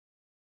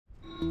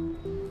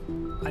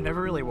I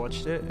never really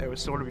watched it. It was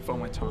sort of before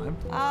my time.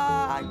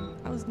 I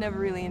was never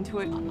really into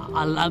it.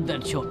 I love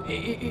that show.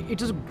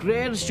 It was a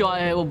great show I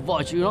ever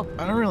watched, you know?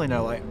 I don't really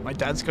know, like, my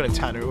dad's got a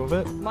tattoo of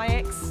it. My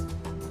ex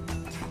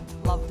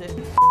loved it.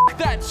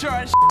 That show,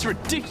 that shit's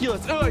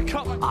ridiculous. Oh, I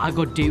can't. I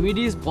got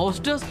DVDs,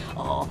 posters. He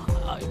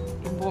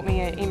bought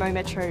me an Emo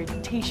Metro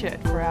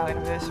t-shirt for our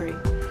anniversary.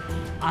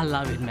 I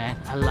love it, man.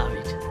 I love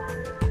it.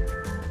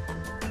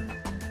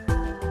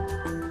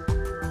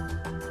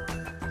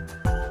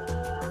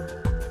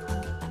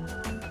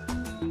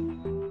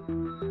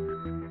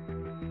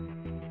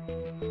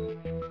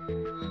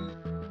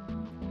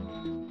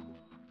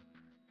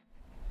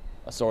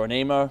 I saw an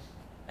Emo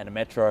and a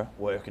Metro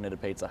working at a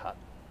Pizza Hut.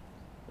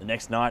 The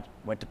next night,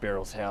 went to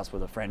Beryl's house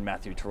with a friend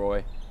Matthew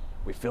Troy.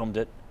 We filmed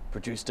it,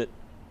 produced it,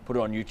 put it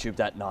on YouTube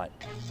that night.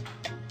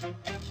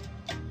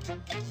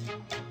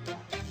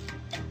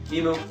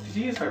 Emo, did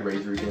you use my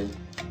razor again?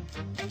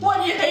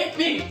 Why do you hate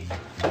me?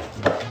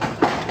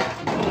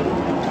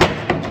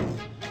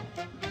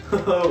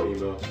 Oh,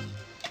 Emo.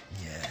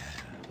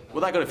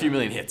 Well, that got a few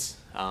million hits,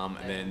 and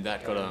then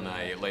that got on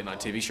a late night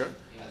TV show,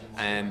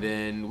 and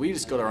then we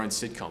just got our own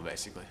sitcom,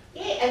 basically.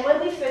 Yeah, and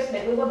when we first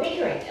met, we were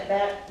bickering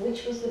about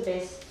which was the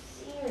best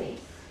series.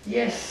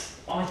 Yes,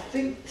 I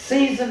think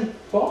season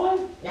 5?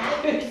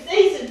 No,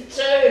 season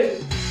 2.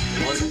 It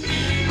wasn't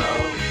Emo,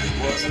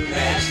 it wasn't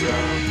Metro.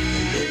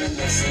 We live in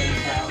the same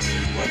house.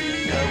 What do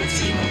you know?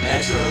 It's Emo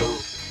Metro.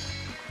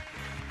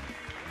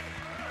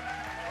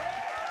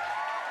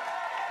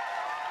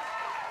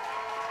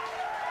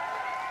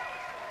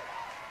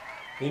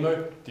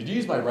 Emo, did you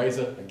use my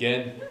razor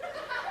again?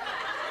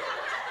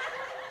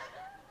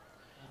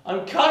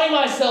 I'm cutting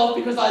myself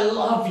because I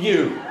love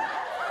you.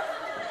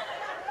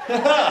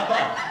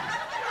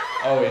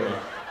 Oh, Emo.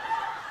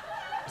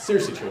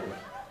 Seriously, children,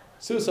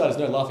 suicide is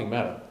no laughing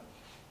matter.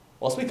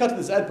 Whilst we cut to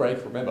this ad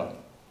break, remember,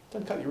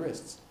 don't cut your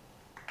wrists.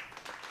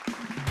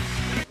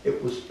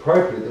 It was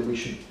appropriate that we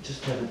should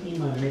just have an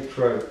Emo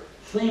Metro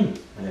theme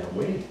at our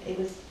wedding. It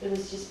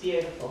was just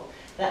beautiful.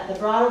 The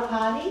bridal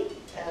party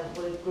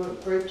were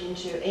grouped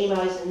into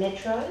emos and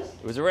metros.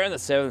 It was around the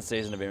 7th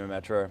season of Emo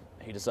Metro.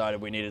 He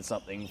decided we needed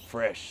something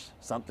fresh,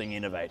 something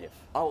innovative.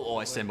 I'll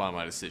always stand by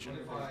my decision.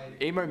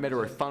 Emo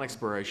Metro Fun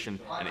Exploration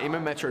and Emo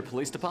Metro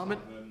Police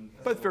Department,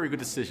 both very good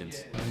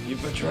decisions. You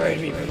betrayed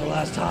me for the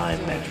last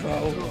time,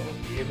 Metro.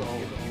 You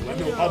have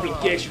no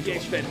obligation to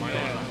spend my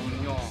honor.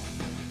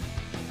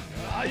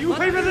 Are you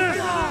pay for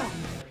this?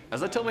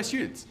 As I tell my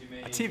students,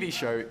 a TV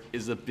show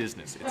is a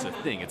business. It's a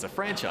thing. It's a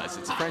franchise.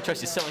 It's a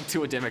franchise you're selling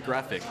to a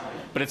demographic,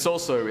 but it's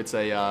also it's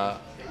a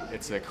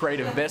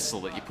creative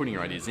vessel that you're putting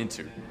your ideas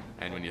into.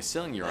 And when you're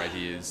selling your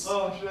ideas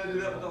are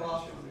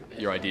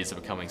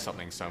becoming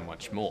something so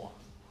much more.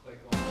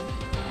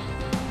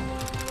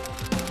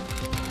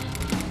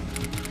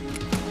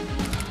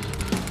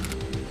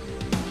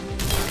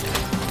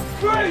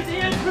 Crazy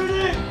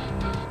infinite!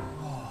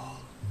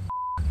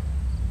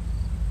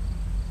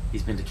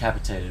 He's been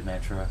decapitated,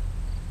 Metro.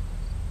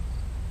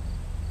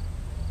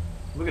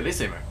 Look at this,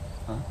 Emo.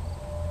 Huh?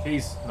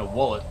 Keys and a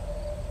wallet.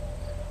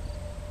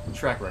 And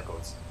track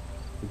records.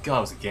 The guy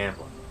was a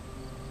gambler.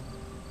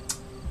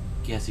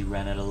 Guess he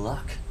ran out of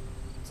luck.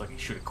 It's like he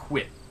should have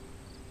quit.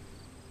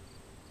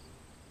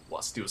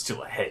 Whilst he was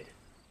still ahead.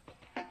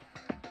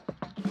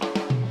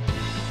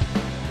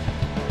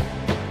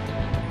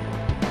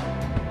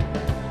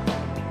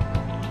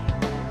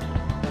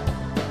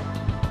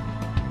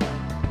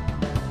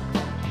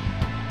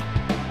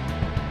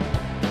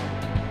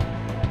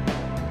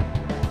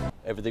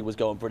 Everything was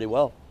going pretty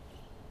well.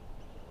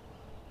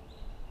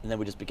 And then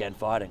we just began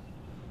fighting.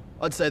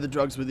 I'd say the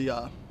drugs were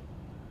the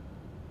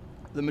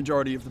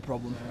majority of the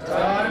problem.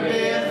 Don't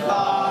be a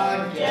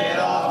thug, get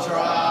off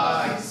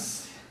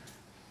drugs!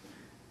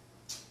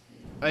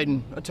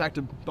 Aiden attacked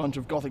a bunch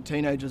of gothic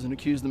teenagers and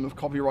accused them of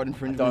copyright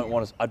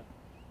infringement.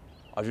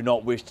 I do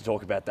not wish to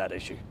talk about that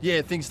issue.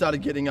 Yeah, things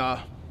started getting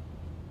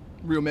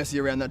real messy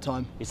around that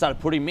time. He started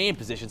putting me in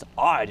positions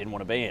I didn't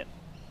want to be in.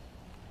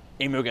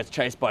 Emo gets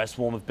chased by a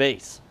swarm of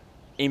bees.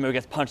 Emo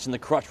gets punched in the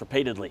crotch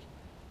repeatedly.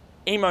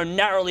 Emo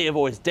narrowly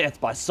avoids death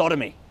by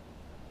sodomy.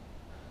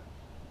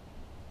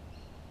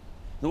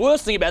 The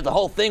worst thing about the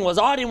whole thing was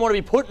I didn't want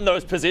to be put in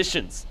those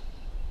positions.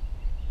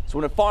 So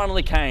when it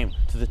finally came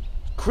to the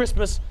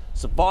Christmas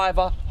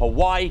Survivor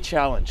Hawaii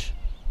Challenge,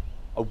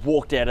 I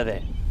walked out of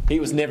there. He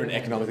was never an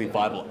economically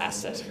viable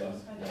asset.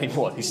 I mean,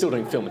 what? He's still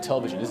doing film and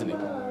television, isn't he?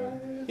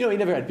 You know, he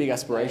never had big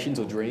aspirations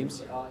or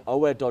dreams. I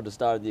went on to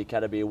star in the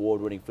Academy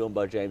Award-winning film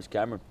by James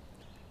Cameron,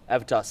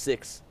 Avatar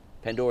 6,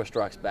 Pandora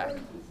Strikes Back.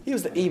 He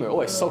was the Emo,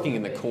 always sulking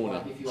in the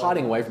corner,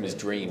 hiding away from his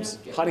dreams,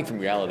 hiding from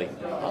reality.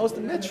 I was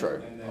the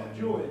Metro,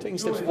 taking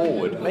steps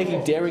forward,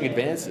 making daring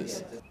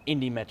advances.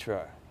 Indie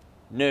Metro,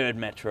 Nerd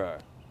Metro,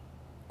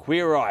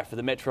 Queer Eye for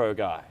the Metro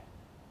guy,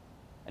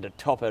 and to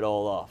top it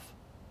all off,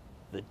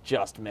 the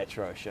Just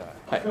Metro show.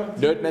 Hey,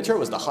 Nerd Metro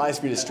was the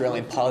highest-rated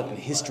Australian pilot in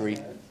history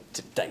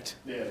to date.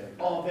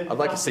 I'd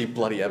like to see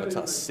bloody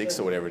Avatar 6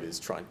 or whatever it is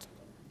try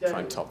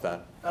and top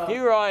that.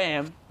 Here I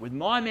am with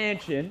my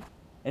mansion,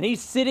 and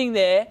he's sitting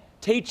there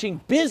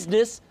teaching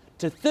business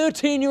to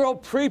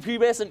 13-year-old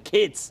prepubescent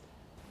kids.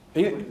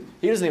 He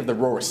doesn't have the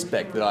raw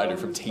respect that I do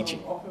from teaching.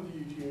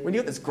 When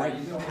you've got this great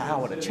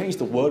power to change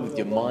the world with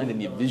your mind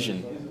and your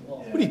vision,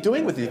 what are you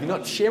doing with it if you're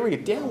not sharing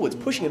it downwards,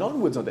 pushing it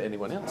onwards onto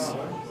anyone else?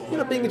 You're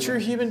not being a true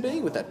human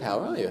being with that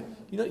power, are you?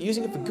 You're not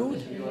using it for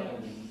good.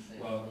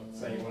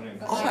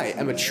 I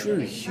am a true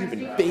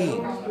human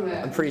being.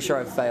 I'm pretty sure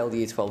I failed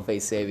Year 12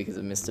 VC because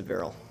of Mr.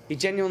 Birrell. He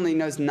genuinely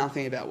knows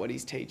nothing about what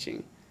he's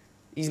teaching.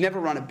 He's never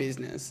run a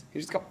business. He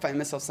just got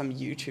famous off some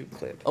YouTube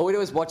clip. All we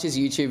do is watch his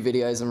YouTube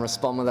videos and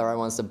respond with our own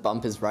ones to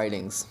bump his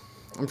ratings.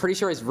 I'm pretty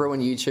sure he's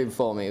ruined YouTube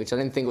for me, which I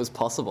didn't think was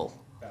possible.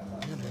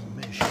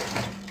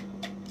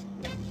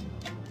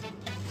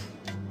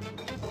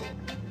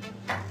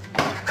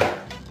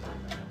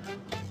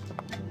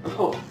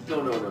 Oh,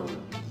 no.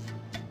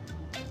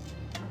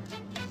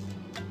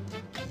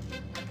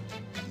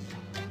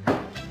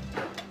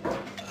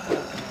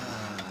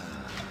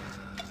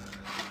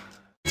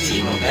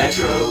 Emo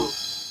Metro. Two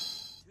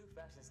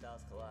fashion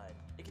styles collide.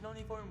 It can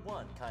only form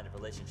one kind of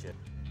relationship.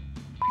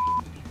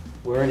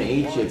 We're in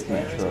Egypt,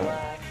 Metro.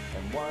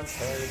 You're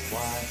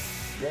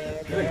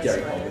not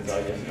Gary Coleman's,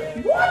 are you?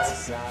 What?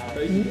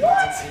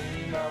 What?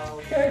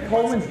 Gary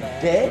Coleman's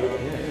dead?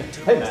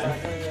 Hey man,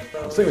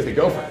 I'm sleeping with your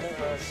girlfriend.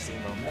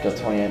 Got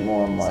 28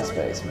 more on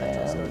MySpace,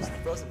 man.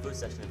 Frozen food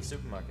section of the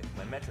supermarket.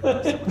 My Metro.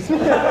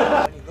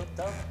 When he looked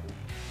up,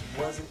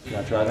 Can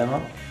I try them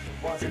on?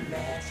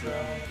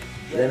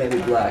 They may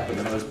be black, but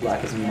they're not as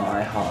black as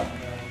my heart.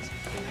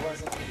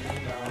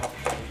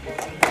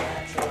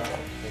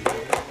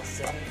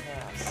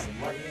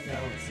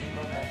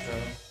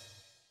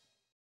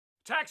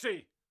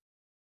 Taxi!